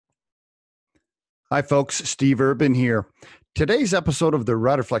Hi, folks. Steve Urban here. Today's episode of the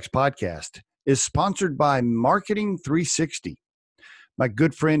Riderflex podcast is sponsored by Marketing 360. My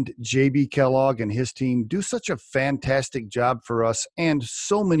good friend JB Kellogg and his team do such a fantastic job for us and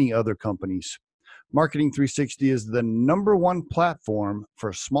so many other companies. Marketing 360 is the number one platform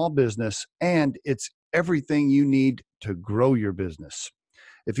for small business, and it's everything you need to grow your business.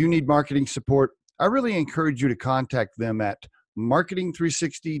 If you need marketing support, I really encourage you to contact them at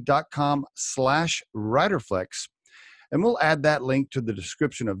marketing360.com/riderflex, and we'll add that link to the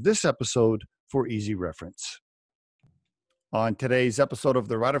description of this episode for easy reference. On today's episode of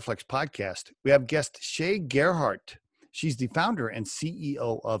the Riderflex podcast, we have guest Shay Gerhardt. She's the founder and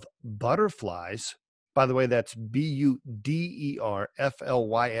CEO of Butterflies. By the way, that's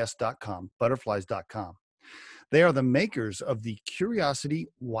BUDERFLYS.com, butterflies.com. They are the makers of the Curiosity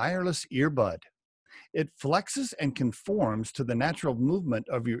wireless earbud. It flexes and conforms to the natural movement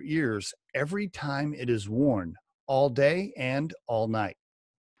of your ears every time it is worn, all day and all night.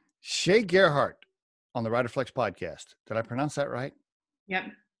 Shay Gerhardt on the Riderflex podcast. Did I pronounce that right? Yep.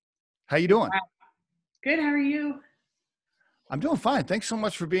 How you doing? Good. How are you? I'm doing fine. Thanks so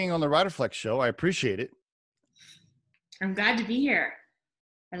much for being on the Riderflex show. I appreciate it. I'm glad to be here.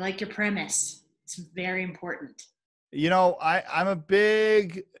 I like your premise. It's very important. You know, I'm a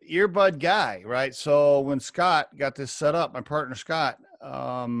big earbud guy, right? So when Scott got this set up, my partner Scott,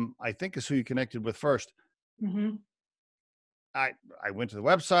 I think is who you connected with first. Mm-hmm. I went to the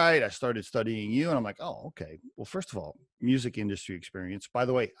website, I started studying you, and I'm like, oh, okay. Well, first of all, music industry experience. By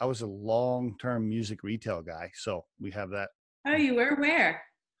the way, I was a long-term music retail guy, so we have that. Oh, you were where?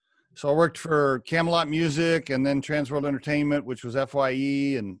 So I worked for Camelot Music and then Transworld Entertainment, which was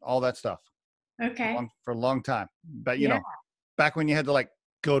FYE and all that stuff. Okay. For a long time. But, you know, back when you had to like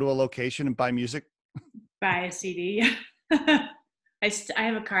go to a location and buy music. Buy a CD. I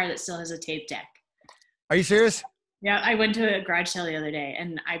have a car that still has a tape deck. Are you serious? Yeah, I went to a garage sale the other day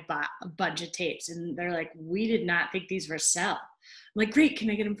and I bought a bunch of tapes and they're like, we did not think these were sell. I'm like, great, can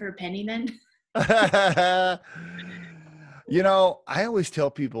I get them for a penny then? You know, I always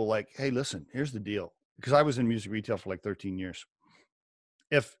tell people like, hey, listen, here's the deal. Because I was in music retail for like 13 years.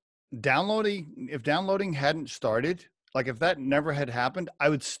 If downloading hadn't started, like if that never had happened, I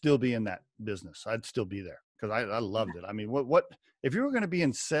would still be in that business. I'd still be there because I loved it. I mean, what if you were going to be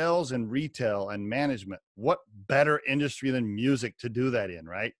in sales and retail and management, what better industry than music to do that in,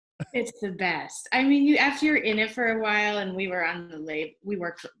 right? It's the best. I mean, after you're in it for a while, and we were on the we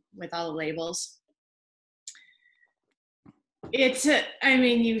worked with all the labels.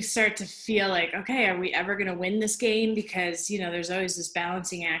 You start to feel like, okay, are we ever going to win this game? Because, you know, there's always this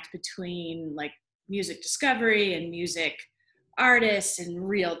balancing act between like music discovery and music artists and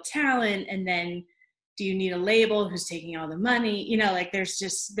real talent. And then do you need a label who's taking all the money? You know, like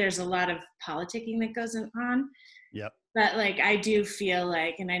there's a lot of politicking that goes on. Yep. But like, I do feel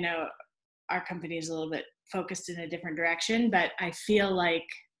like, and I know our company is a little bit focused in a different direction, but I feel like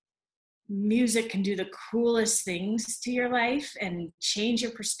music can do the coolest things to your life and change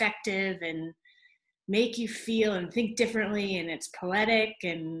your perspective and make you feel and think differently, and it's poetic,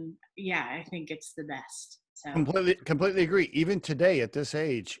 and yeah, I think it's the best. So completely agree. Even today at this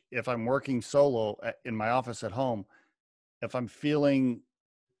age, if I'm working solo in my office at home, if I'm feeling,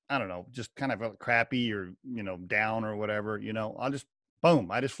 I don't know, just kind of crappy or, you know, down or whatever, you know, I just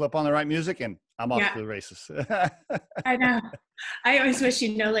flip on the right music and I'm off to the races. I know. I always wish,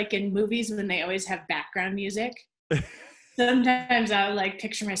 you know, like in movies when they always have background music, sometimes I'll like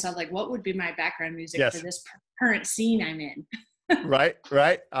picture myself like, what would be my background music for this current scene I'm in? Right.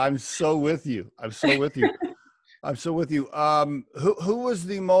 I'm so with you. Who was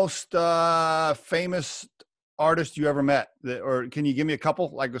the most famous artist you ever met? Or can you give me a couple,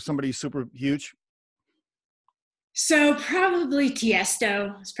 like with somebody super huge? So probably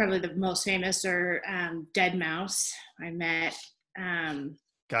Tiesto is probably the most famous, or deadmau5. I met.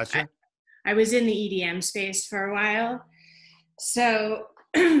 Gotcha. I was in the EDM space for a while. So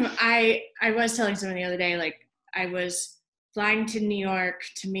I was telling someone the other day, like I was flying to New York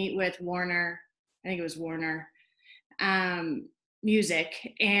to meet with Warner. I think it was Warner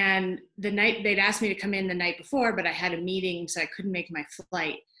Music. And the night they'd asked me to come in the night before, but I had a meeting, so I couldn't make my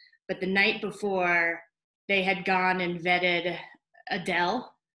flight. But the night before, they had gone and vetted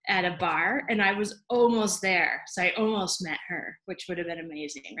Adele at a bar, and I was almost there. So I almost met her, which would have been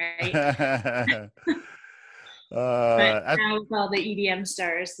amazing, right? But now with all the EDM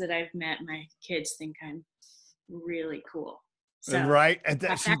stars that I've met, my kids think I'm really cool. So, right. And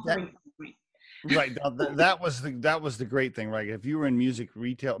right. That was the great thing, right? If you were in music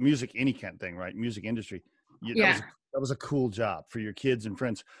retail, music, any kind of thing, right? Music industry. That was a cool job for your kids and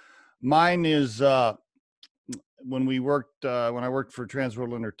friends. Mine is when I worked for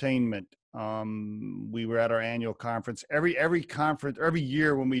Transworld Entertainment. We were at our annual conference. Every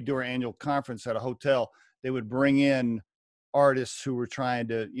year when we do our annual conference at a hotel, they would bring in artists who were trying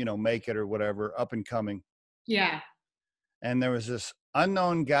to, make it or whatever, up and coming. Yeah. And there was this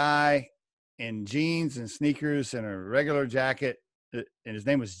unknown guy in jeans and sneakers and a regular jacket, and his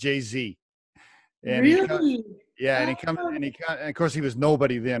name was Jay-Z. And Really? and of course he was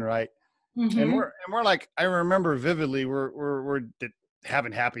nobody then, right? Mm-hmm. And we're like, I remember vividly, we're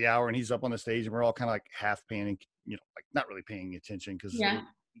having happy hour, and he's up on the stage, and we're all kind of like half paying, like not really paying attention because. Yeah.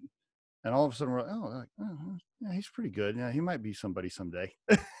 And all of a sudden we're like, yeah, he's pretty good. Yeah, he might be somebody someday.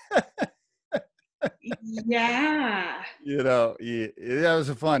 Yeah. Yeah, it was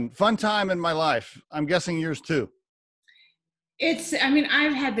a fun time in my life. I'm guessing yours too.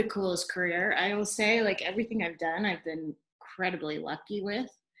 I've had the coolest career. I will say, like, everything I've done, I've been incredibly lucky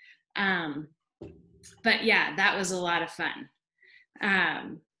with. But yeah, that was a lot of fun.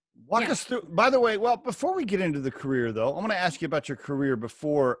 Walk us through, by the way, well, before we get into the career though, I'm going to ask you about your career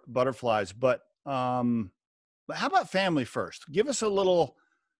before Butterflies, but how about family first? Give us a little,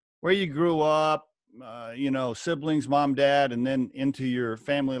 where you grew up, siblings, mom, dad, and then into your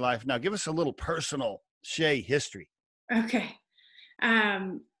family life. Now give us a little personal Shay history. Okay.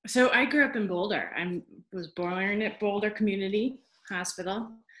 So I grew up in Boulder. I was born at Boulder Community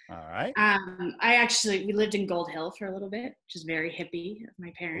Hospital. All right. We lived in Gold Hill for a little bit, which is very hippie of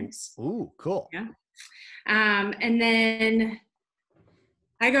my parents. Ooh, cool. Yeah. And then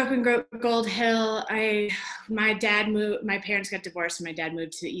I grew up in Gold Hill. My parents got divorced and my dad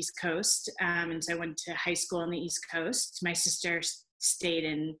moved to the East Coast. And so I went to high school on the East Coast. My sister stayed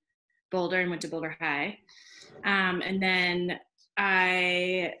in Boulder and went to Boulder High. And then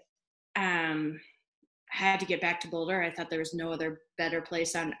I had to get back to Boulder. I thought there was no other better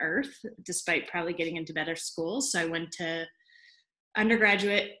place on earth, despite probably getting into better schools. So I went to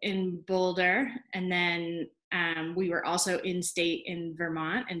undergraduate in Boulder, and then we were also in state in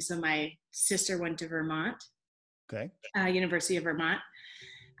Vermont. And so my sister went to Vermont, University of Vermont.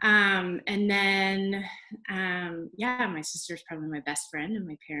 And then, my sister's probably my best friend, and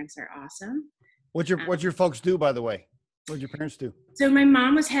my parents are awesome. What'd your folks do, by the way? What did your parents do? So my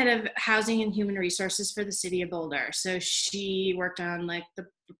mom was head of housing and human resources for the city of Boulder. So she worked on like the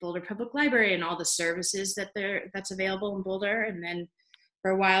Boulder Public Library and all the services that's available in Boulder. And then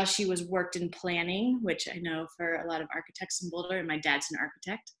for a while she worked in planning, which I know for a lot of architects in Boulder, and my dad's an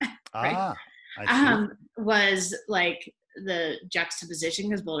architect, right? I see. Was like the juxtaposition,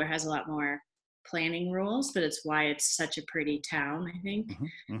 because Boulder has a lot more planning rules, but it's why it's such a pretty town, I think.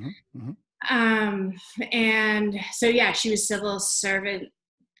 Mm-hmm, mm-hmm, mm-hmm. And so, yeah, she was civil servant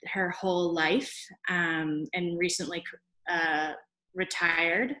her whole life, and recently,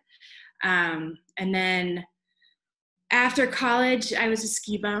 retired. And then after college, I was a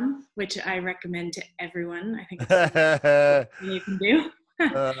ski bum, which I recommend to everyone. I think it's you can do.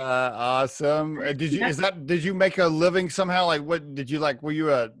 Awesome. Did you make a living somehow? Like, what did you like? Were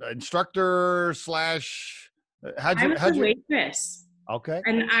you an instructor / I was a waitress. Okay.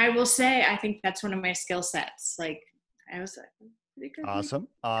 And I will say, I think that's one of my skill sets. Like, I was pretty good. Awesome.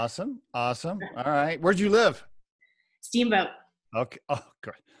 All right. Where'd you live? Steamboat. Okay. Oh,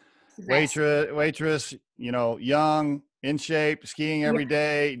 good. Waitress, young, in shape, skiing every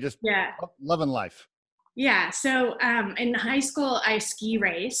day, just loving life. Yeah. So in high school, I ski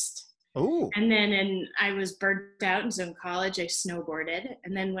raced. Ooh. And then I was burnt out. And so in college, I snowboarded.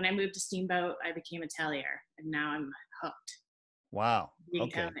 And then when I moved to Steamboat, I became a tellier. And now I'm hooked. Wow.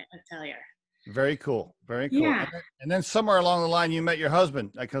 Okay. A tellier. Very cool. Very cool. Yeah. And then somewhere along the line, you met your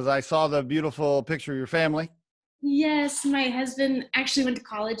husband, because I saw the beautiful picture of your family. Yes. My husband actually went to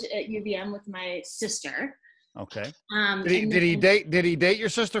college at UVM with my sister. Okay. Did he date your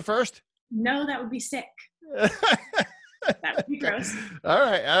sister first? No, that would be sick. That would be gross. All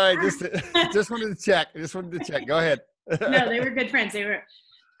right. Just wanted to check. Go ahead. No, they were good friends. They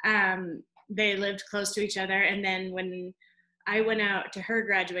lived close to each other. And then when I went out to her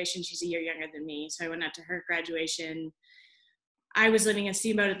graduation, she's a year younger than me. So I went out to her graduation. I was living in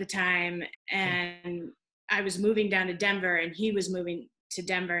Steamboat at the time, and I was moving down to Denver, and he was moving to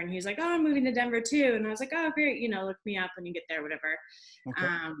Denver, and he was like, "Oh, I'm moving to Denver too." And I was like, "Oh, great. Look me up when you get there, whatever." Okay.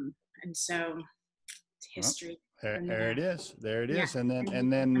 And so it's history. Well, there it is. Yeah.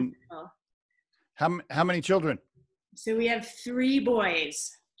 And then how many children? So we have 3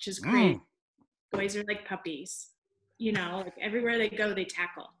 boys, which is great. Boys are like puppies. Like everywhere they go, they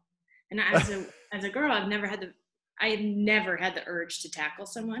tackle. And as a girl, I've never had the urge to tackle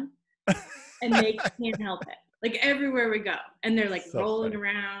someone, and they can't help it. like everywhere we go. And they're like So rolling funny.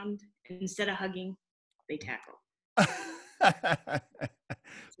 around. And instead of hugging, they tackle.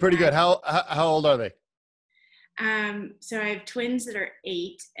 Pretty Yeah. good. How old are they? So I have twins that are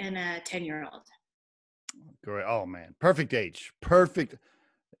 8 and a 10-year-old. Great. Oh man, perfect age. Perfect.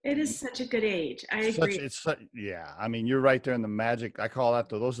 It is such a good age. I Such agree. it's such, yeah. I mean, you're right there in the magic. I call that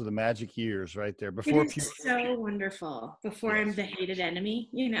those are the magic years right there. It Before is puberty. so wonderful. Before I'm Yes. the hated enemy,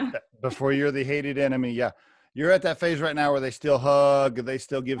 you know? Before you're the hated enemy. Yeah. You're at that phase right now where they still hug, they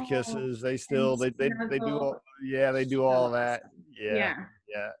still give Oh, kisses, they and still they do snuggle. all, yeah, they do So all that. awesome. Yeah. Yeah.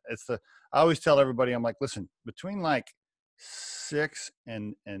 Yeah. It's the I always tell everybody, I'm like, listen, between like 6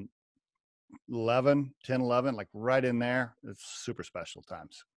 and 11, 10, 11, like right in there, it's super special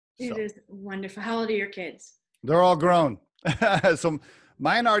times. It So is wonderful. How old are your kids? they're all grown. So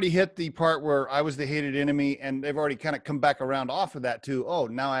mine already hit the part where I was the hated enemy, and they've already kind of come back around off of that too. Oh,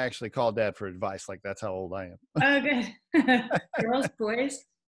 now I actually call dad for advice. Like that's how old I am. Oh, good. Girls, boys?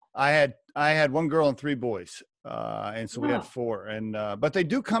 I had one girl and 3 boys, and so we had Oh, 4. And but they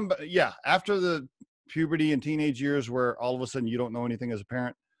do come. Yeah, after the puberty and teenage years, where all of a sudden you don't know anything as a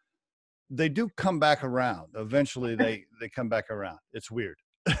parent, they do come back around. Eventually, they come back around. It's weird.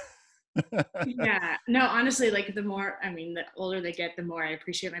 yeah. No, honestly, like the older they get, the more I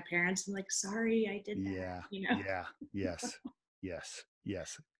appreciate my parents. I'm like, sorry, I did that, Yeah, you know? yeah, yes, yes,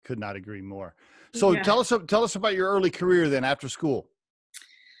 yes. Could not agree more. So Yeah. tell us about your early career then after school.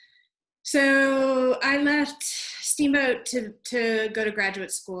 So I left Steamboat to go to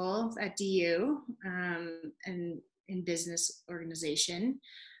graduate school at DU, and in business organization.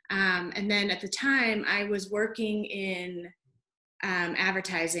 And then at the time, I was working in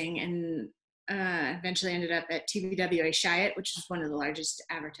advertising, and eventually ended up at TBWA Chiat, which is one of the largest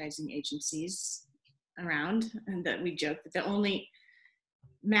advertising agencies around. And that we joke that the only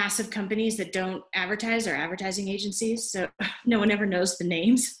massive companies that don't advertise are advertising agencies. So no one ever knows the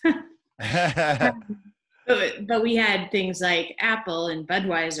names. But we had things like Apple and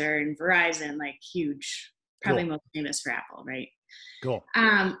Budweiser and Verizon, like huge, probably Cool, most famous for Apple, right? cool.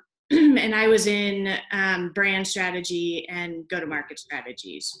 And I was in brand strategy and go-to-market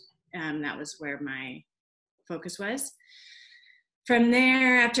strategies. That was where my focus was. From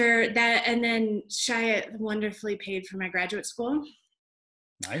there, after that, and then Chiat wonderfully paid for my graduate school.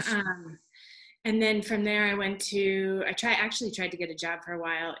 Nice. And then from there, actually tried to get a job for a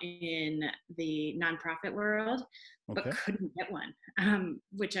while in the nonprofit world, but Okay. couldn't get one,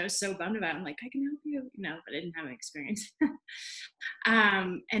 which I was so bummed about. I'm like, I can help you, but I didn't have an experience.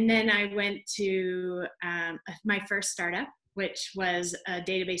 And then I went to my first startup, which was a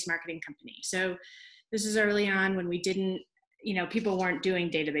database marketing company. So this is early on when we didn't, people weren't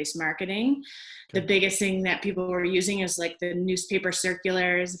doing database marketing. The Okay. biggest thing that people were using is like the newspaper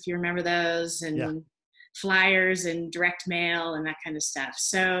circulars, if you remember those, and Yeah. flyers and direct mail and that kind of stuff.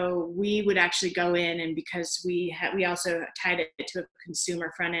 So we would actually go in, and because we also tied it to a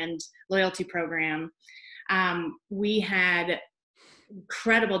consumer front end loyalty program, we had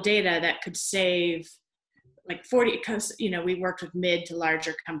incredible data that could save like 40, because we worked with mid-sized to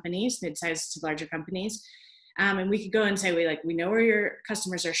larger companies, and we could go and say, we know where your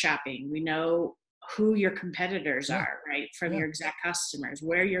customers are shopping, we know who your competitors Yeah. are, right, from Yeah. your exact customers,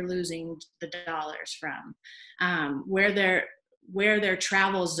 where you're losing the dollars from, where their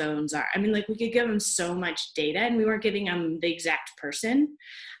travel zones are. I mean, we could give them so much data, and we weren't giving them the exact person,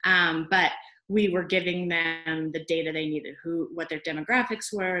 but we were giving them the data they needed, what their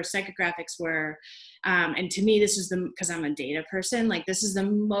demographics were, psychographics were. And to me, this is because I'm a data person, this is the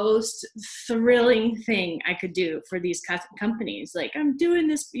most thrilling thing I could do for these companies. I'm doing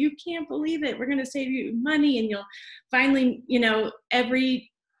this, you can't believe it. We're going to save you money, and you'll finally, every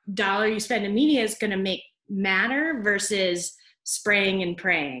dollar you spend in media is going to matter versus spraying and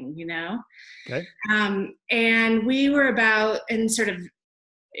praying, Okay. And we were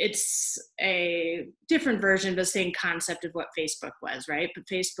it's a different version of the same concept of what Facebook was, right? But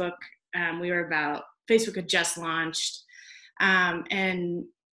Facebook had just launched, and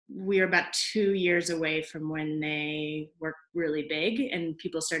we were about 2 years away from when they were really big and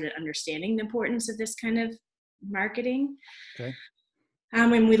people started understanding the importance of this kind of marketing. Okay.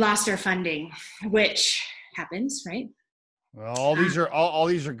 And we lost our funding, which happens, right? Well, all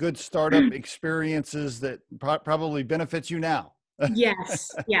these are good startup experiences that probably benefits you now.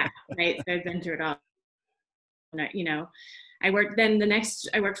 Yes. Yeah. Right. So I've been through it all. I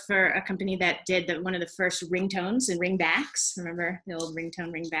worked for a company that did one of the first ringtones and ringbacks. Remember the old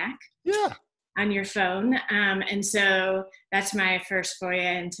ringtone, ringback? Yeah. On your phone. And so that's my first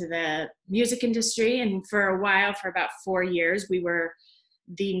foray into the music industry. And for a while, for about 4 years, we were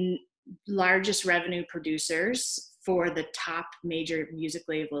the largest revenue producers for the top major music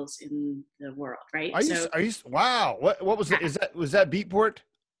labels in the world, right? Wow. What was it? Was that Beatport?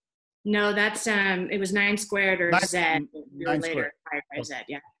 No, that's it was 9 Squared or Zed. We were 9 later Squared. acquired by Okay. Zed,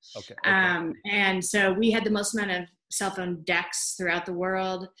 yeah. Okay. And so we had the most amount of cell phone decks throughout the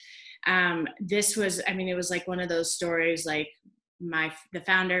world. This was, I mean, it was like one of those stories, like the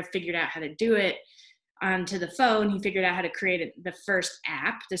founder figured out how to do it onto the phone. He figured out how to create the first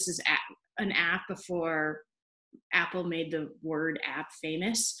app. This is an app before Apple made the word app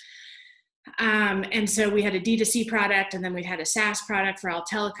famous. And so we had a D2C product, and then we had a SaaS product for all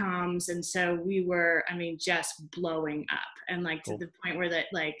telecoms. And so we were, I mean, just blowing up, and like Cool. to the point where that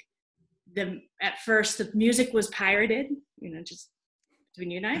like at first the music was pirated, you know, just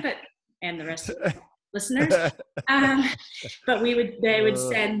between you and I, and the rest of the listeners. But they would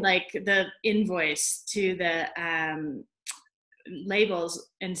send like the invoice to the labels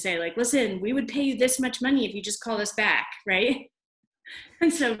and say like, listen, we would pay you this much money if you just call us back, right?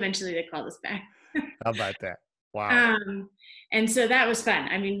 And so eventually they called us back. How about that? Wow. And so that was fun.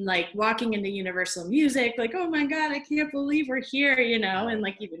 I mean, like walking into Universal Music, like, oh my God, I can't believe we're here, you know, and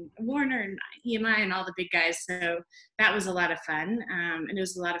like even Warner and EMI and all the big guys. So that was a lot of fun. And it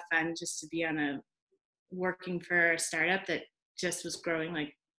was a lot of fun just to be working for a startup that just was growing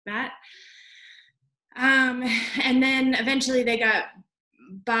like that. And then eventually they got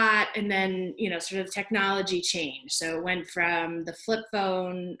bought, and then, you know, sort of technology changed. So it went from the flip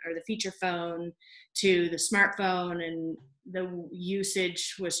phone or the feature phone to the smartphone, and the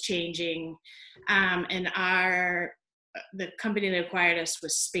usage was changing. And the company that acquired us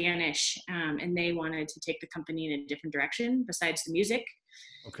was Spanish, and they wanted to take the company in a different direction besides the music.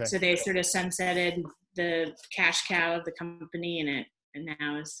 Okay. So they sort of sunsetted the cash cow of the company, and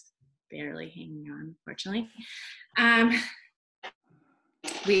now is barely hanging on, fortunately.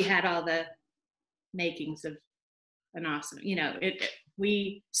 We had all the makings of an awesome, you know,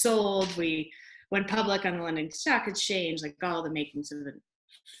 we sold, we went public on the London Stock Exchange, like all the makings of a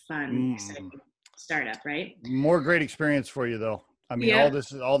fun, exciting startup, right? More great experience for you though. I mean, yeah.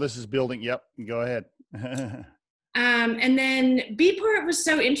 all this is building. Yep. Go ahead. And then Beatport was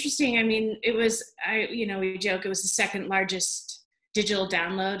so interesting. I mean, we joke it was the second largest digital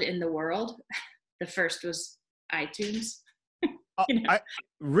download in the world. The first was iTunes. You know?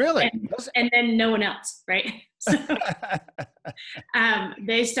 Really? And then no one else, right? So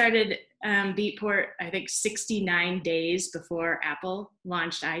they started Beatport, I think, 69 days before Apple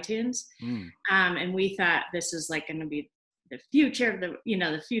launched iTunes. And we thought this was like going to be the future of the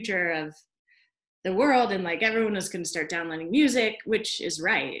future of the world, and like everyone was going to start downloading music, which is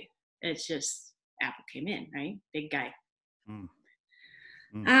right. It's just Apple came in, right? Big guy.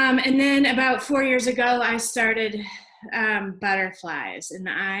 And then about 4 years ago, I started Butterflies, and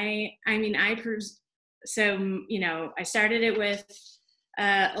I started it with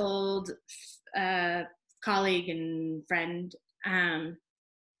an old colleague and friend, and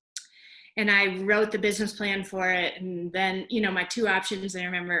I wrote the business plan for it. And then, you know, my two options, I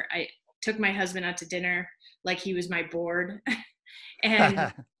remember I took my husband out to dinner like he was my board,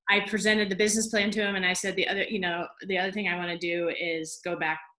 and I presented the business plan to him, and I said the other thing I want to do is go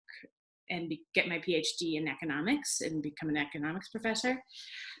back and get my PhD in economics and become an economics professor.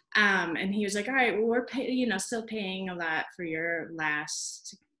 And he was like, all right, well, we're still paying a lot for your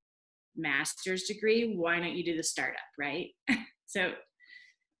last master's degree. Why don't you do the startup, right? So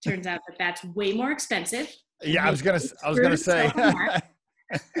turns out that's way more expensive. Yeah, I was gonna say.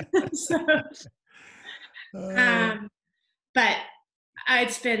 But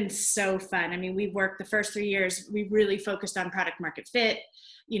it's been so fun. I mean, we worked the first 3 years, we really focused on product market fit.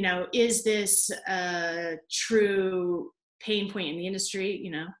 You know, is this a true pain point in the industry,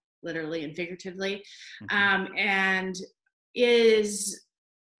 you know, literally and figuratively? And is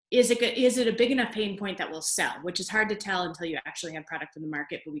it a big enough pain point that will sell, which is hard to tell until you actually have product in the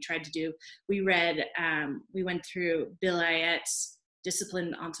market. But we went through Bill Ayet's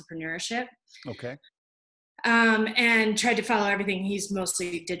Disciplined Entrepreneurship. Okay. And tried to follow everything. He's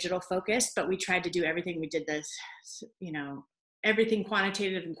mostly digital focused, but we tried to do everything. We did this, you know, everything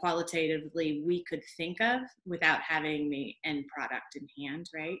quantitative and qualitatively we could think of without having the end product in hand,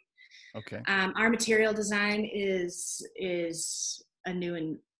 right? Okay. Our material design is a new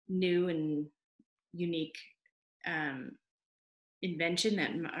and unique invention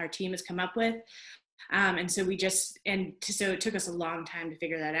that our team has come up with. And so so it took us a long time to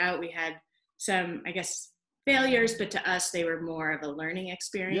figure that out. We had some, I guess, failures, but to us, they were more of a learning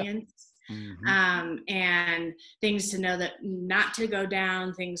experience. Yeah. And things to know that not to go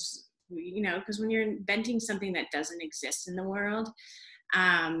down, things, you know, because when you're inventing something that doesn't exist in the world,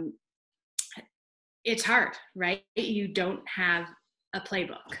 it's hard, right? You don't have a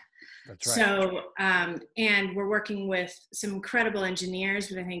playbook. That's right. So, and we're working with some incredible engineers,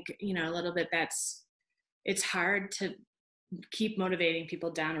 but I think, a little bit it's hard to keep motivating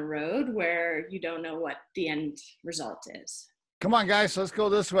people down a road where you don't know what the end result is. Come on, guys, let's go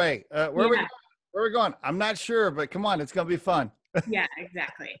this way. Where are we going? I'm not sure, but come on, it's going to be fun. Yeah,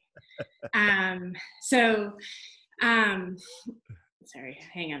 exactly. Sorry,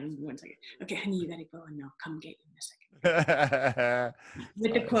 hang on 1 second. Okay, honey, you gotta go, and I'll come get you in a second.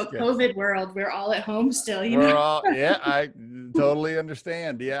 With the quote COVID world, we're all at home still. Yeah, I totally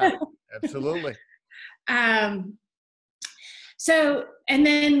understand. Yeah, absolutely. So, and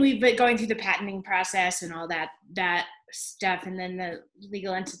then we've been going through the patenting process and all that stuff, and then the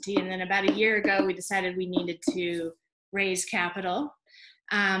legal entity. And then about a year ago, we decided we needed to raise capital.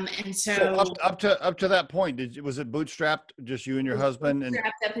 And so up to that point, was it bootstrapped, just you and your husband?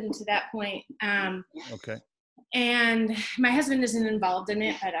 Bootstrapped up into that point. Okay. And my husband isn't involved in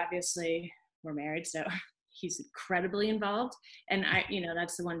it, but obviously we're married, so he's incredibly involved. And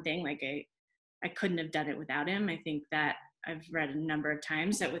that's the one thing, like I couldn't have done it without him. I think that I've read a number of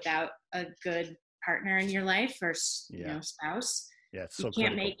times that without a good partner in your life or spouse, yeah, it's you so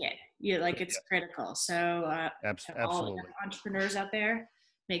can't critical. make it. It's critical. So absolutely, all entrepreneurs out there,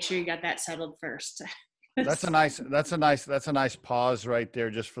 make sure you got that settled first. That's a nice pause right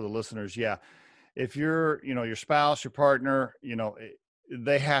there, just for the listeners. Yeah, if you're, your spouse, your partner,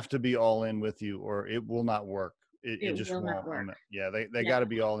 they have to be all in with you, or it will not work. It just won't. Not work. Yeah, they got to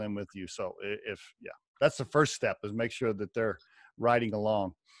be all in with you. So that's the first step, is make sure that they're riding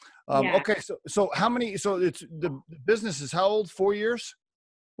along. Okay, so how many? So it's the business is how old? 4 years.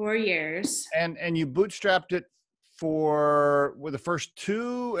 4 years. And you bootstrapped it for the first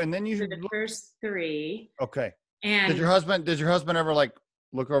 2, and then the first 3. Okay. And did your husband ever like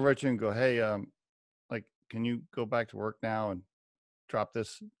look over at you and go, "Hey, like, can you go back to work now and drop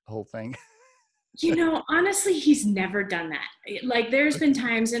this whole thing"? Honestly, he's never done that. Like, there's been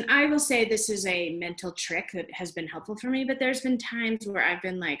times, and I will say this is a mental trick that has been helpful for me, but there's been times where I've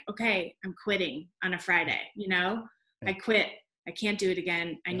been like, okay, I'm quitting on a Friday, I quit. I can't do it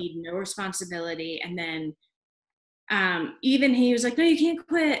again. I need no responsibility. And then even he was like, no, you can't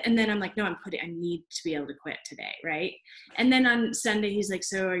quit. And then I'm like, no, I'm quitting. I need to be able to quit today. Right. And then on Sunday, he's like,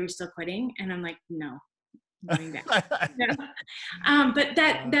 so are you still quitting? And I'm like, no. Going back. But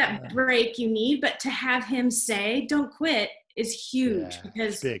that break you need, but to have him say don't quit is huge,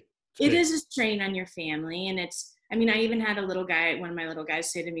 because it is a strain on your family. And I even had one of my little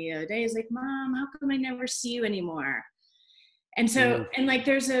guys say to me the other day, he's like, Mom, how come I never see you anymore? And so, and like,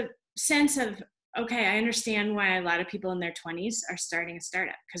 there's a sense of, okay, I understand why a lot of people in their 20s are starting a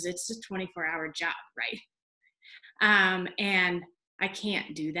startup, because it's a 24-hour job, right? And I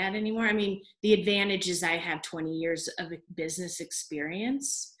can't do that anymore. The advantage is I have 20 years of business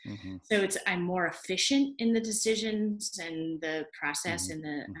experience. Mm-hmm. So I'm more efficient in the decisions and the process and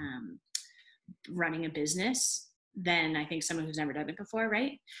the running a business than I think someone who's never done it before,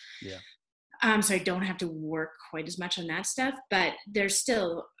 right? Yeah. So I don't have to work quite as much on that stuff, but there's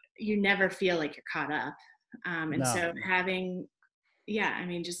still, you never feel like you're caught up. So having,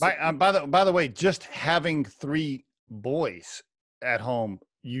 just by the way, just having 3 boys at home,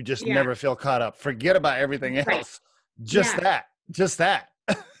 you just never feel caught up. Forget about everything else. Right. Just that.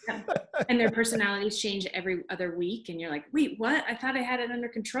 And their personalities change every other week, and you're like, wait, what? I thought I had it under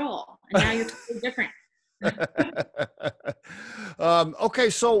control, and now you're totally different. Okay,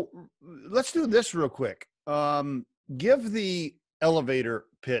 so let's do this real quick. Give the elevator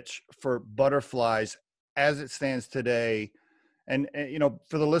pitch for Butterflies as it stands today. And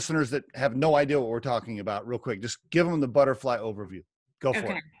for the listeners that have no idea what we're talking about, real quick, just give them the Butterfly overview. Go for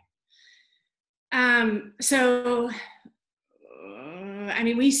it.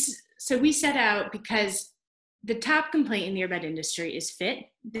 We set out because the top complaint in the earbud industry is fit.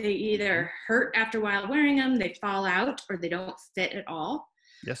 They either hurt after a while wearing them, they fall out, or they don't fit at all.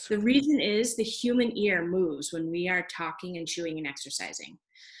 Yes. The reason is the human ear moves when we are talking and chewing and exercising.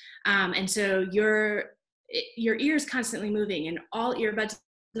 And so your ear is constantly moving, and all earbuds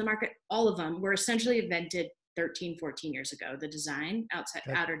in the market, all of them were essentially invented 13, 14 years ago, the design,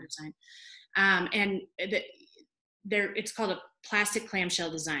 outer design. It's called a plastic clamshell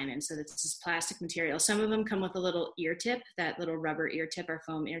design. And so it's this plastic material. Some of them come with a little ear tip, that little rubber ear tip or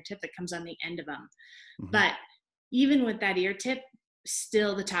foam ear tip that comes on the end of them. Mm-hmm. But even with that ear tip,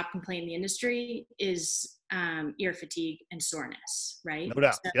 still the top complaint in the industry is ear fatigue and soreness, right? No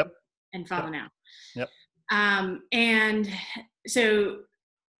doubt. Yep. And falling out. Yep. And so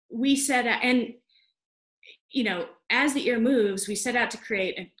we set out, and as the ear moves, we set out to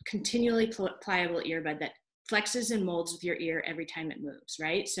create a continually pliable earbud that flexes and molds with your ear every time it moves,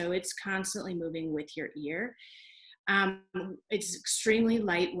 right? So it's constantly moving with your ear. It's extremely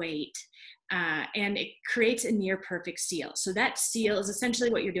lightweight, and it creates a near perfect seal. So that seal is essentially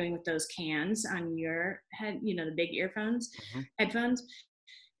what you're doing with those cans on your head, the big headphones.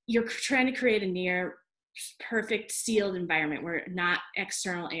 You're trying to create a near perfect sealed environment where not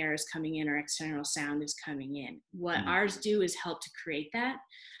external air is coming in or external sound is coming in. What ours do is help to create that.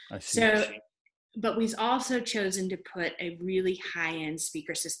 I see. So, but we've also chosen to put a really high-end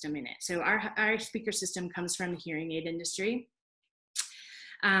speaker system in it. So our speaker system comes from the hearing aid industry.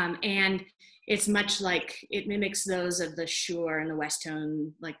 And it's much like, it mimics those of the Shure and the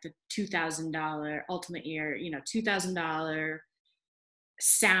Westone, like the $2,000 Ultimate Ear, $2,000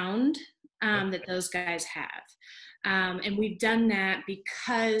 sound that those guys have. And we've done that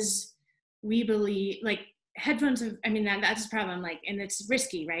because we believe, like, headphones that's a problem, and it's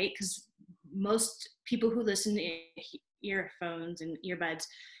risky, right? Because most people who listen to earphones and earbuds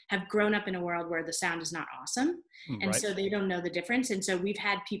have grown up in a world where the sound is not awesome. And so they don't know the difference. And so we've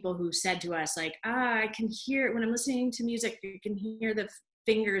had people who said to us, like, I can hear, when I'm listening to music, you can hear the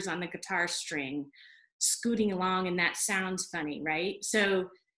fingers on the guitar string scooting along, and that sounds funny, right? So,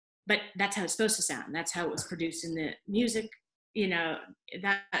 but that's how it's supposed to sound. That's how it was produced in the music.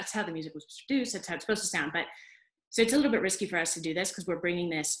 That's how the music was produced. That's how it's supposed to sound. But so it's a little bit risky for us to do this because we're bringing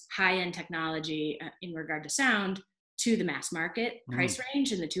this high-end technology in regard to sound to the mass market price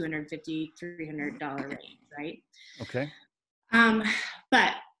range in the $250, $300 range, right? Okay.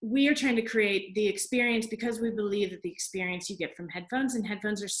 But we are trying to create the experience because we believe that the experience you get from headphones, and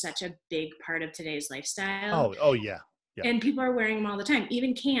headphones are such a big part of today's lifestyle. Oh yeah. Yeah. And people are wearing them all the time.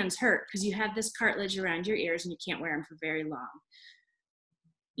 Even cans hurt because you have this cartilage around your ears and you can't wear them for very long.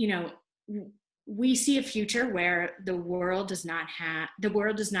 We see a future where the world does not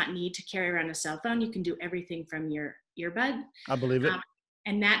need to carry around a cell phone. You can do everything from your earbud. I believe it.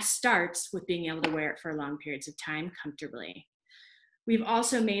 And that starts with being able to wear it for long periods of time comfortably. We've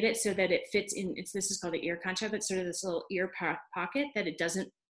also made it so that it fits in. This is called the ear concha, but sort of this little ear pocket that it doesn't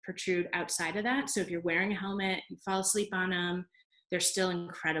protrude outside of that. So if you're wearing a helmet, you fall asleep on them, they're still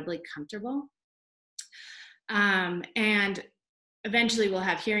incredibly comfortable. And eventually we'll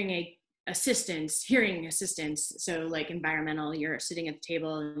have hearing assistance. So like environmental, you're sitting at the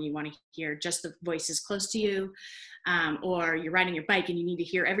table and you want to hear just the voices close to you, or you're riding your bike and you need to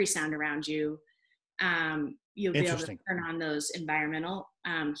hear every sound around you. You'll be able to turn on those environmental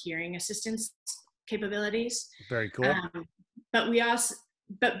hearing assistance capabilities. Very cool.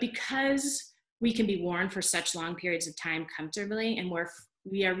 But because we can be worn for such long periods of time comfortably, and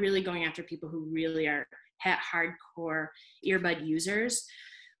we are really going after people who really are hardcore earbud users,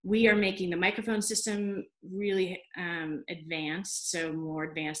 we are making the microphone system really advanced, so more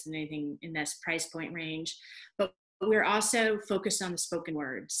advanced than anything in this price point range. But we're also focused on the spoken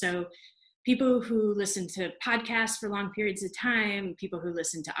word. So people who listen to podcasts for long periods of time, people who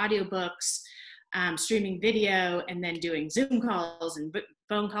listen to audiobooks, streaming video, and then doing Zoom calls and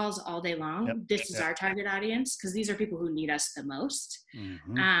phone calls all day long. This is our target audience because these are people who need us the most.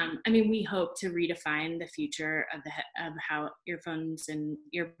 We hope to redefine the future of how earphones and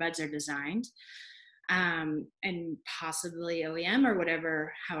earbuds are designed, and possibly OEM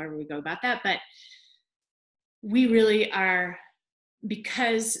or however we go about that. But we really are,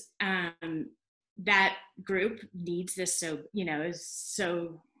 because that group needs this,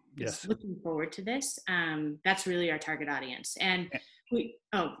 is looking forward to this. That's really our target audience. And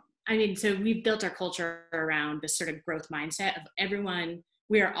so we've built our culture around this sort of growth mindset of everyone.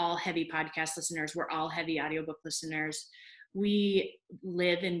 We are all heavy podcast listeners. We're all heavy audiobook listeners. We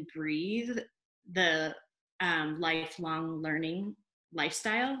live and breathe the lifelong learning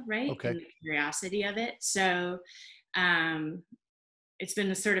lifestyle, right? Okay. And the curiosity of it. So it's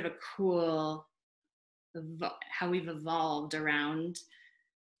been a sort of a cool how we've evolved around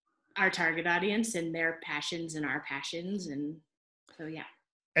our target audience and their passions and our passions. And so, yeah.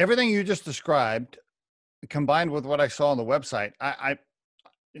 Everything you just described, combined with what I saw on the website,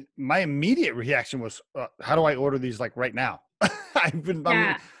 my immediate reaction was, how do I order these like right now?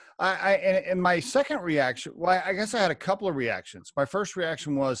 And my second reaction, well, I guess I had a couple of reactions. My first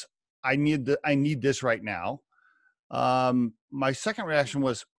reaction was, I need this right now. My second reaction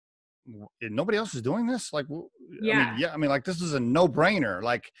was, nobody else is doing this. Like, like this is a no-brainer.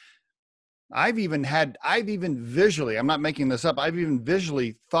 Like, I've even visually, I'm not making this up, I've even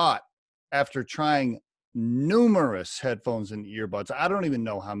visually thought, after trying numerous headphones and earbuds, I don't even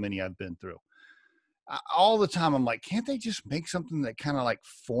know how many I've been through, all the time I'm like, can't they just make something that kind of like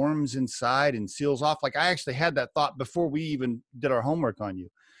forms inside and seals off? Like I actually had that thought before we even did our homework on you.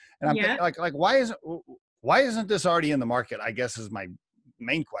 And I'm thinking Yeah. like why isn't this already in the market? I guess is my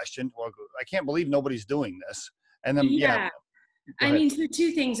main question. Well, I can't believe nobody's doing this. And then, yeah, Yeah. go I ahead. mean, so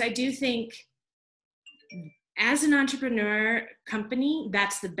two things. I do think as an entrepreneur company,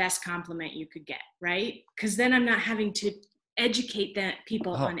 that's the best compliment you could get, right? Because then I'm not having to educate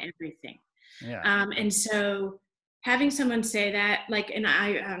people Oh, on everything. yeah. And so having someone say that, like, and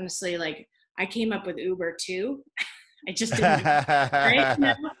I honestly, like, I came up with Uber too. I just didn't, right?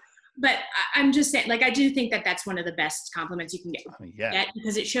 No. But I'm just saying, like, I do think that that's one of the best compliments you can Yeah. get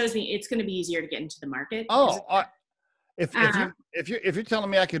because it shows me it's going to be easier to get into the market. Oh, if you Um, if you're telling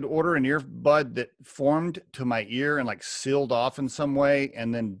me I could order an earbud that formed to my ear and like sealed off in some way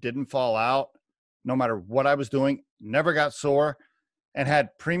and then didn't fall out, no matter what I was doing, never got sore, and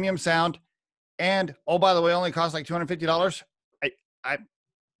had premium sound, and oh by the way, only cost like $250. I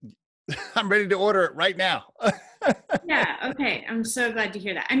I'm ready to order it right now. yeah. Okay. I'm so glad to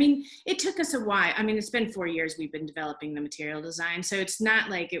hear that. I mean, it took us a while. I mean, it's been 4 years we've been developing the material design. So it's not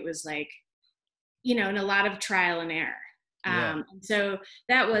like it was like, and a lot of trial and error. Yeah. And so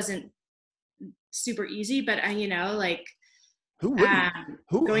that wasn't super easy, but like Who wouldn't?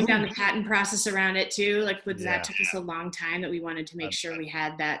 going Who? down the patent process around it too, like that Yeah. took us a long time that we wanted to make sure we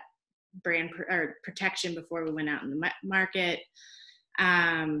had that brand or protection before we went out in the market.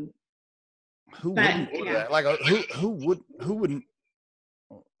 Who But wouldn't order yeah. that? Like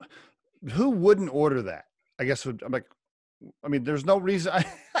who wouldn't order that? I guess I'm like, I mean, there's no reason.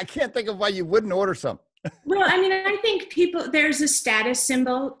 I can't think of why you wouldn't order some. Well, I mean, I think there's a status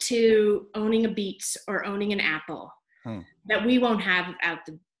symbol to owning a Beats or owning an Apple that we won't have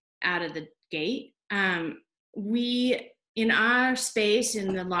out of the gate. We, in our space,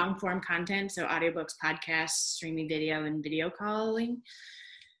 in the long form content, so audiobooks, podcasts, streaming video, and video calling,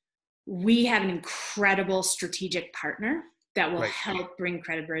 we have an incredible strategic partner that will help bring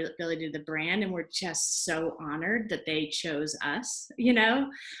credibility to the brand. And we're just so honored that they chose us,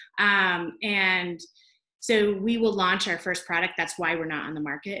 and so we will launch our first product. That's why we're not on the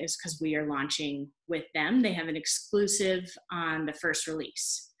market, is because we are launching with them. They have an exclusive on the first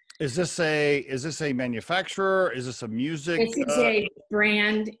release. Is this a manufacturer? Is this a music? This is a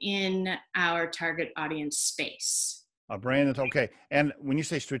brand in our target audience space. A brand. Okay. And when you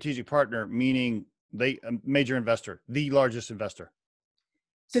say strategic partner, meaning a major investor, the largest investor.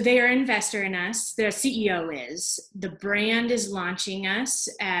 So they are an investor in us. The CEO is. The brand is launching us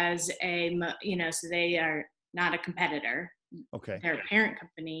as so they are not a competitor. Okay. They're a parent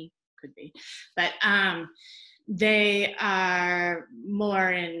company, could be. But they are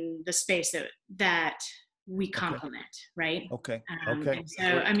more in the space that we complement, right? Okay. And so,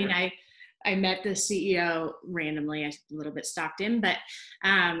 I mean, I met the CEO randomly. I a little bit stalked him, but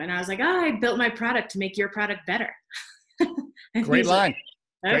and I was like, oh, I built my product to make your product better. Great line.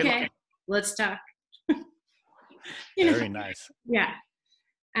 Okay, let's talk. Very nice. Yeah.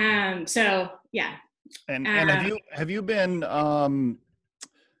 So yeah. And have you been all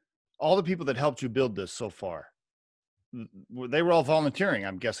the people that helped you build this so far? They were all volunteering,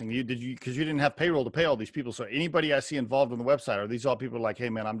 I'm guessing. Because you didn't have payroll to pay all these people. So anybody I see involved on the website, are these all people like, hey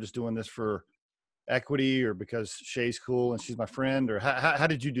man, I'm just doing this for equity or because Shay's cool and she's my friend, or how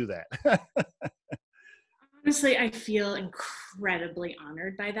did you do that? Honestly, I feel incredibly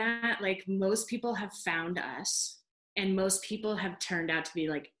honored by that. Like, most people have found us, and most people have turned out to be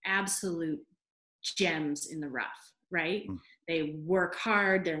like absolute gems in the rough, right? They work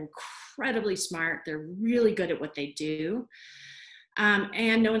hard. They're incredibly smart. They're really good at what they do.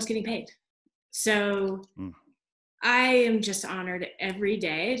 And no one's getting paid. So I am just honored every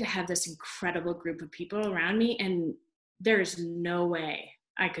day to have this incredible group of people around me. And there's no way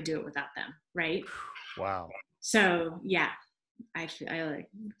I could do it without them, right? Wow. So yeah, I like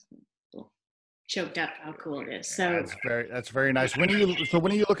choked up how cool it is. So that's very nice. When are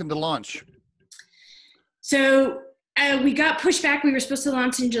you looking to launch? So we got pushed back. We were supposed to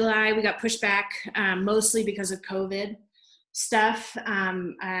launch in July. We got pushed back mostly because of COVID stuff.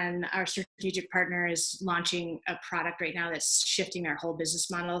 And our strategic partner is launching a product right now that's shifting our whole business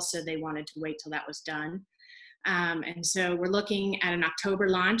model. So they wanted to wait till that was done. And so we're looking at an October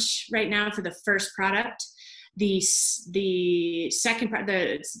launch right now for the first product. The second part,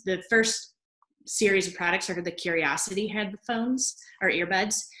 the first series of products are the Curiosity headphones or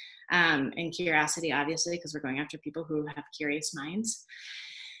earbuds. And Curiosity, obviously, because we're going after people who have curious minds.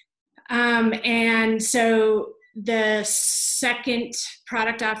 And so the second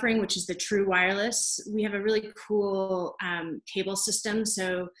product offering, which is the True Wireless, we have a really cool cable system.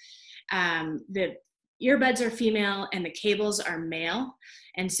 So the earbuds are female and the cables are male.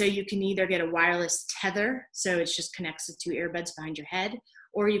 And so you can either get a wireless tether, so it just connects the two earbuds behind your head,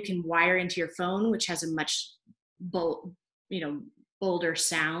 or you can wire into your phone, which has a much bolder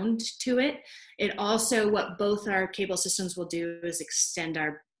sound to it. It also, what both our cable systems will do is extend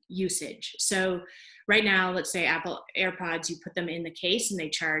our usage. So right now, let's say Apple AirPods, you put them in the case and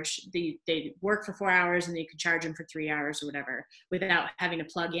they work for 4 hours and you can charge them for 3 hours or whatever without having to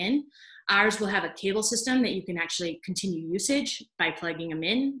plug in. Ours will have a cable system that you can actually continue usage by plugging them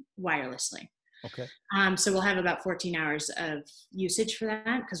in wirelessly. Okay. So we'll have about 14 hours of usage for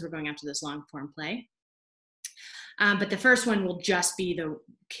that because we're going after this long form play. But the first one will just be the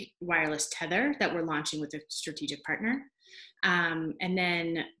wireless tether that we're launching with a strategic partner. And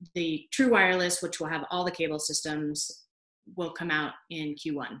then the true wireless, which will have all the cable systems, will come out in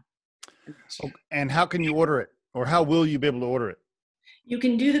Q1. And how can you order it, or how will you be able to order it? You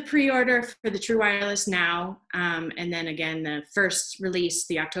can do the pre-order for the true wireless now. And then again, the first release,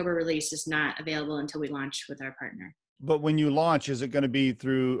 the October release, is not available until we launch with our partner. But when you launch, is it going to be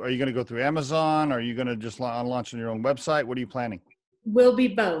are you going to go through Amazon? Are you going to just launch on your own website? What are you planning? We'll be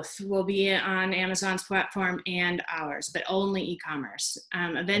both. We'll be on Amazon's platform and ours, but only e-commerce.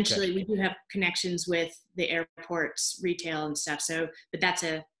 Eventually, okay. We do have connections with the airports, retail and stuff. But that's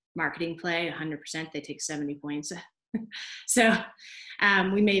a marketing play, 100%. They take 70 points. So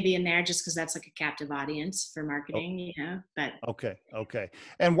we may be in there just because that's like a captive audience for marketing, But okay.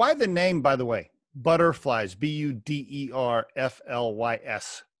 And why the name, by the way? Budderflies,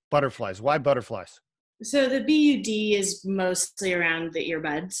 Budderflies, Butterflies. Why butterflies? So the BUD is mostly around the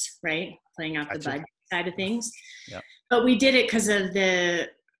earbuds, right? Playing off the bud side of things. Yeah. But we did it because of the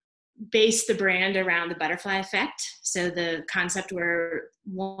brand around the butterfly effect. So the concept where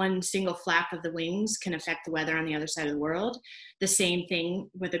one single flap of the wings can affect the weather on the other side of the world. The same thing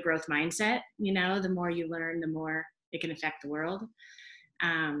with a growth mindset. The more you learn, the more it can affect the world.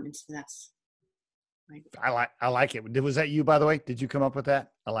 And so that's. I like it. Was that you, by the way? Did you come up with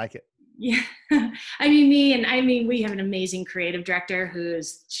that? I like it. Yeah. We have an amazing creative director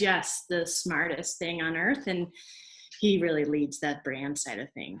who's just the smartest thing on earth. And he really leads that brand side of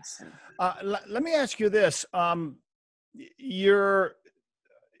things. So. Let me ask you this.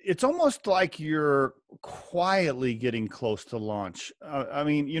 It's almost like you're quietly getting close to launch.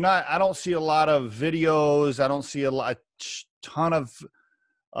 I don't see a lot of videos. I don't see a ton of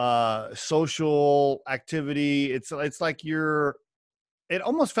social activity. It's like it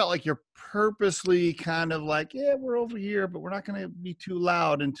almost felt like you're purposely kind of like, yeah, we're over here, but we're not going to be too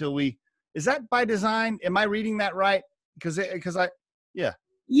loud until is that by design? Am I reading that right? Yeah.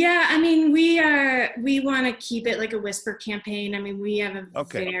 Yeah. We want to keep it like a whisper campaign. We have a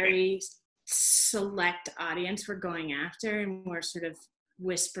very select audience we're going after, and we're sort of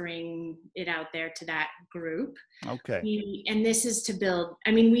whispering it out there to that group. Okay. And this is to build,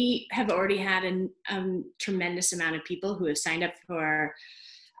 we have already had a tremendous amount of people who have signed up for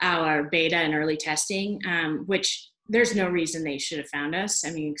our beta and early testing, which there's no reason they should have found us.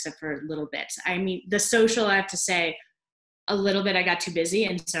 Except for little bits. The social, I have to say, a little bit, I got too busy.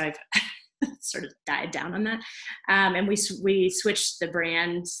 And so I've sort of died down on that. And we switched the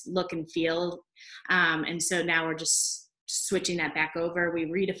brand look and feel. And so now we're just switching that back over. We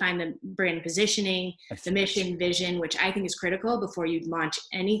redefined the brand positioning, the mission, vision, which I think is critical before you launch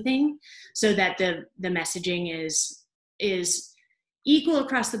anything, so that the messaging is equal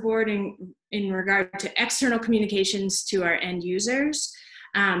across the board in regard to external communications to our end users,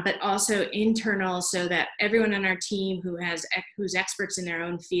 but also internal, so that everyone on our team who's experts in their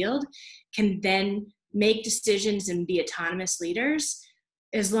own field can then make decisions and be autonomous leaders,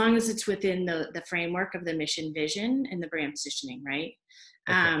 as long as it's within the framework of the mission, vision, and the brand positioning, right?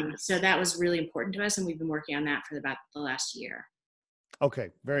 Okay. So that was really important to us, and we've been working on that for about the last year. Okay,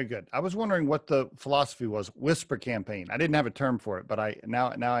 very good. I was wondering what the philosophy was. Whisper campaign. I didn't have a term for it, but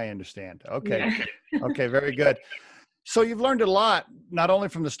now I understand. Okay. Yeah. Okay, very good. So you've learned a lot, not only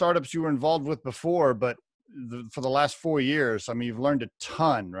from the startups you were involved with before, but for the last 4 years. You've learned a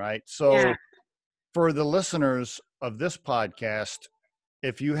ton, right? So yeah. For the listeners of this podcast,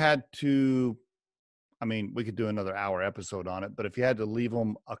 if you had to, we could do another hour episode on it, but if you had to leave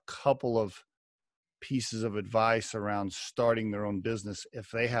them a couple of pieces of advice around starting their own business, if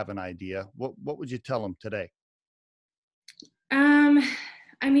they have an idea, what would you tell them today?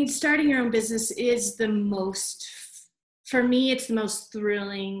 Starting your own business is for me, it's the most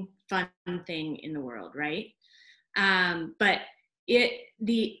thrilling, fun thing in the world, right? But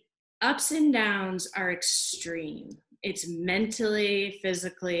the ups and downs are extreme. It's mentally,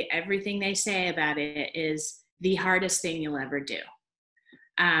 physically, everything they say about it is the hardest thing you'll ever do.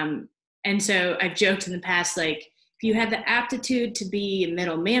 And so I've joked in the past, like, if you have the aptitude to be a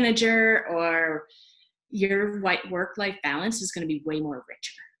middle manager, or your work-life balance is going to be way more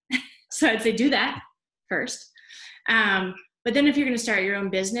richer. So I'd say do that first. But then if you're going to start your own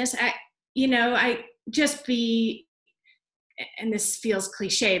business, I just be, and this feels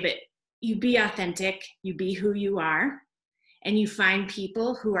cliche, but you be authentic, you be who you are, and you find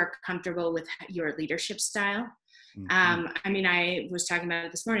people who are comfortable with your leadership style. Mm-hmm. I was talking about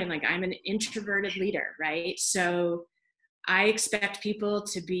it this morning, like, I'm an introverted leader, right? So I expect people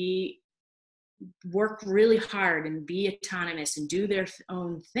to work really hard and be autonomous and do their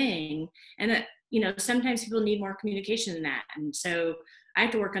own thing. And, sometimes people need more communication than that. And so I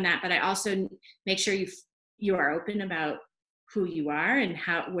have to work on that, but I also make sure you are open about who you are and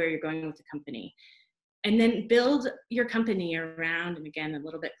where you're going with the company. And then build your company around, and again, a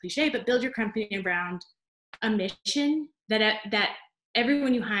little bit cliche, but build your company around a mission that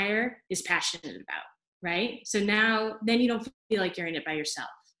everyone you hire is passionate about, right? So then you don't feel like you're in it by yourself.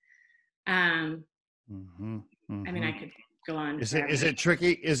 Mm-hmm. Mm-hmm. I could go on. Is it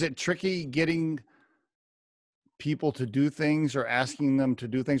tricky? Is it tricky getting people to do things, or asking them to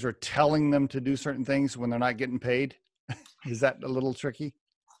do things, or telling them to do certain things when they're not getting paid? Is that a little tricky?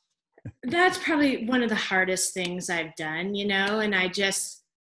 That's probably one of the hardest things I've done, and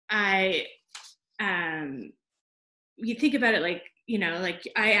you think about it, like,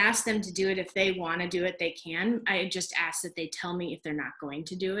 I ask them to do it. If they want to do it, they can. I just ask that they tell me if they're not going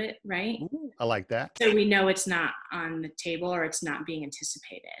to do it, right? Ooh, I like that. So we know it's not on the table, or it's not being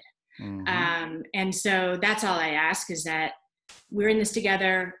anticipated. Mm-hmm. And so that's all I ask, is that we're in this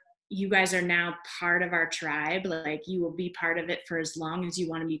together. You guys are now part of our tribe. Like, you will be part of it for as long as you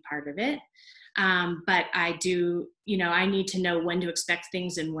want to be part of it. But I do, I need to know when to expect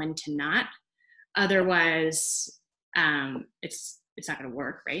things and when to not. Otherwise, it's not going to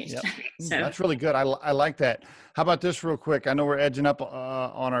work, right? Yep. So that's really good. I like that. How about this real quick? I know we're edging up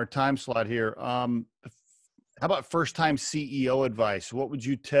on our time slot here. How about first-time CEO advice? What would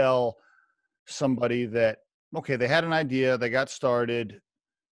you tell somebody that, okay, they had an idea, they got started,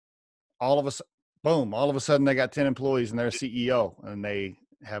 all of a sudden they got 10 employees and they're a CEO, and they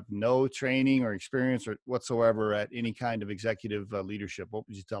have no training or experience or whatsoever at any kind of executive leadership? What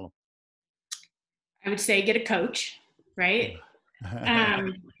would you tell them? I would say get a coach, right?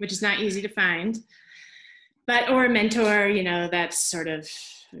 Which is not easy to find, or a mentor, that's sort of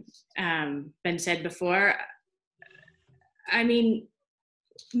been said before.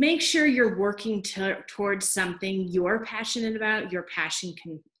 Make sure you're working towards something you're passionate about. Your passion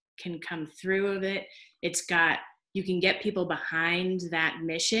can come through of it. You can get people behind that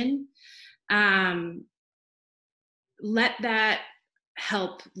mission. Let that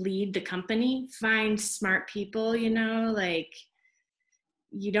help lead the company. Find smart people, like,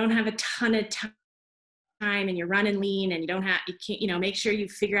 you don't have a ton of time and you're running lean, and you can't, make sure you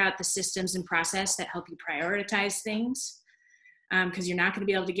figure out the systems and process that help you prioritize things. Because you're not going to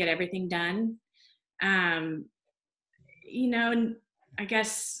be able to get everything done. And I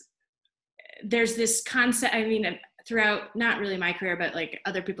guess there's this concept, throughout not really my career, but like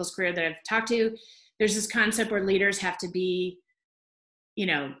other people's career that I've talked to, there's this concept where leaders have to be,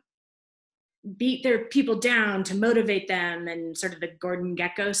 beat their people down to motivate them, and sort of the Gordon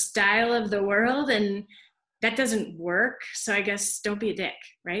Gekko style of the world. And that doesn't work. So I guess don't be a dick,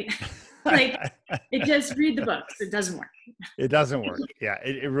 right? Like, it just read the books. It doesn't work. It doesn't work. Yeah,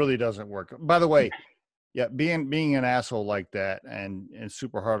 it really doesn't work. By the way, yeah, being an asshole like that and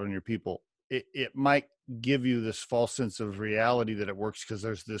super hard on your people, it might give you this false sense of reality that it works, because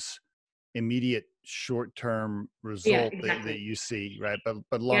there's this immediate short-term result that you see, right?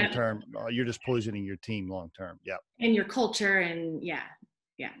 But long-term, you're just poisoning your team long-term. Yeah. And your culture, and yeah.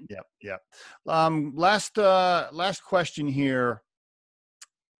 Yep. Last question here.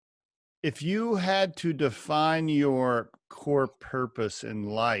 If you had to define your core purpose in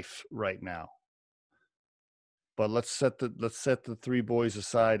life right now, but let's set the three boys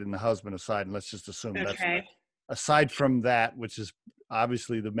aside and the husband aside, and let's just assume that's aside from that, which is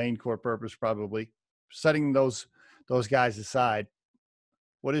obviously the main core purpose, probably setting those guys aside,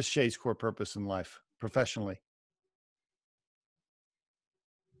 what is Shay's core purpose in life professionally?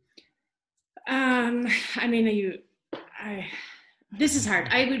 This is hard.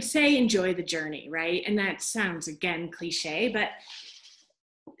 I would say enjoy the journey, right? And that sounds, again, cliche, but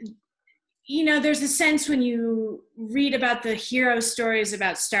there's a sense when you read about the hero stories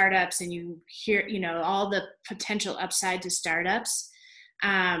about startups, and you hear, all the potential upside to startups,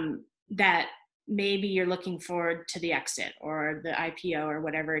 that maybe you're looking forward to the exit or the IPO or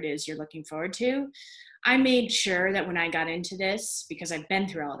whatever it is you're looking forward to. I made sure that when I got into this, because I've been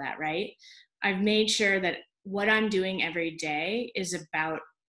through all that, right? I've made sure that what I'm doing every day is about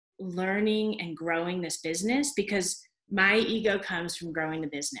learning and growing this business, because my ego comes from growing the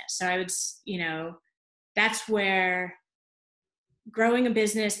business. So I would, that's where growing a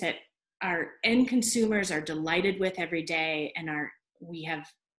business that our end consumers are delighted with every day, and we have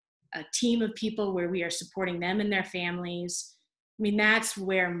a team of people where we are supporting them and their families. I mean, that's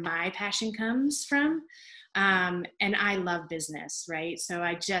where my passion comes from. And I love business, right? So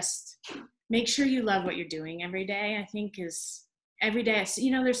I just make sure you love what you're doing every day, I think is every day.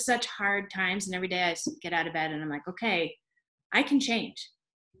 There's such hard times, and every day I get out of bed and I'm like, okay, I can change,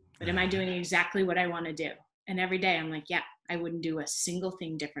 but am I doing exactly what I want to do? And every day I'm like, yeah, I wouldn't do a single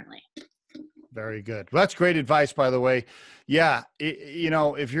thing differently. Very good. Well, that's great advice, by the way. Yeah.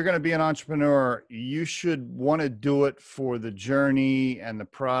 If you're going to be an entrepreneur, you should want to do it for the journey and the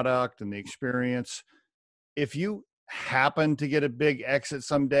product and the experience. If you happen to get a big exit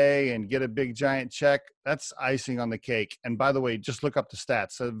someday and get a big giant check, that's icing on the cake. And by the way, just look up the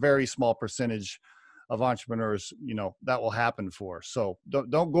stats. A very small percentage of entrepreneurs, that will happen for. So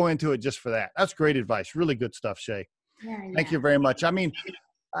don't go into it just for that. That's great advice. Really good stuff, Shay. Yeah. Thank you very much. I mean,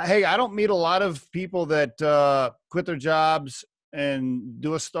 hey, I don't meet a lot of people that quit their jobs and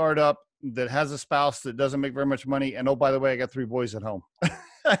do a startup that has a spouse that doesn't make very much money. And oh, by the way, I got 3 boys at home.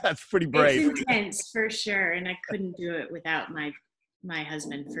 That's pretty brave. It's intense for sure. And I couldn't do it without my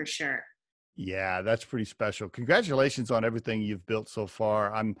husband for sure. Yeah, that's pretty special. Congratulations on everything you've built so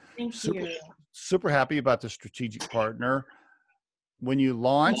far. I'm super happy about the strategic partner. When you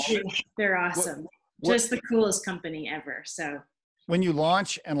launch, they're awesome. Just the coolest company ever. So when you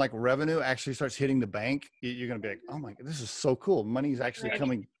launch and like revenue actually starts hitting the bank, you're going to be like, oh my God, this is so cool. Money's actually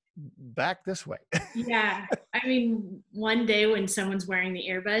coming back this way. Yeah. I mean, one day when someone's wearing the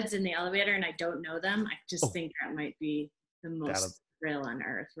earbuds in the elevator and I don't know them, I just think that might be the most thrill on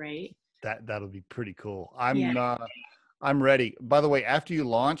earth, right? That'll be pretty cool. I'm ready. By the way, after you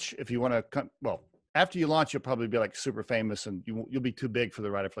launch, if you want to come, after you launch, you'll probably be like super famous and you'll be too big for the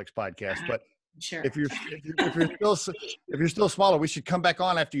Riderflex podcast. But sure. If you're still smaller, we should come back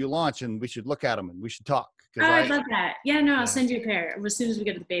on after you launch and we should look at them and we should talk. I'd love that. Yeah, no, I'll send you a pair. As soon as we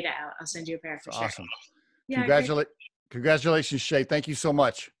get the beta out, I'll send you a pair for sure. Awesome. Yeah, congratulations, Shay. Thank you so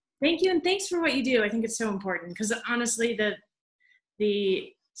much. Thank you. And thanks for what you do. I think it's so important because honestly,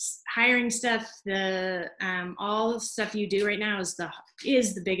 the hiring stuff, all the stuff you do right now is the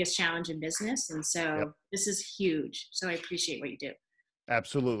biggest challenge in business. And so This is huge. So I appreciate what you do.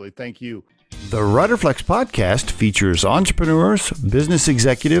 Absolutely. Thank you. The Riderflex podcast features entrepreneurs, business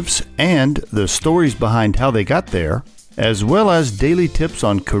executives, and the stories behind how they got there, as well as daily tips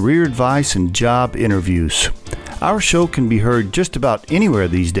on career advice and job interviews. Our show can be heard just about anywhere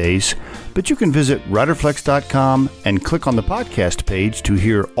these days, but you can visit riderflex.com and click on the podcast page to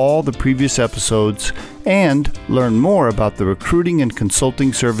hear all the previous episodes and learn more about the recruiting and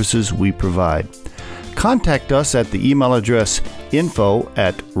consulting services we provide. Contact us at the email address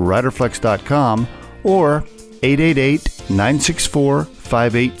info@riderflex.com or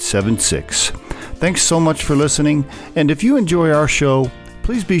 888-964-5876. Thanks so much for listening, and if you enjoy our show,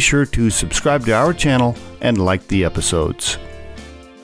 please be sure to subscribe to our channel and like the episodes.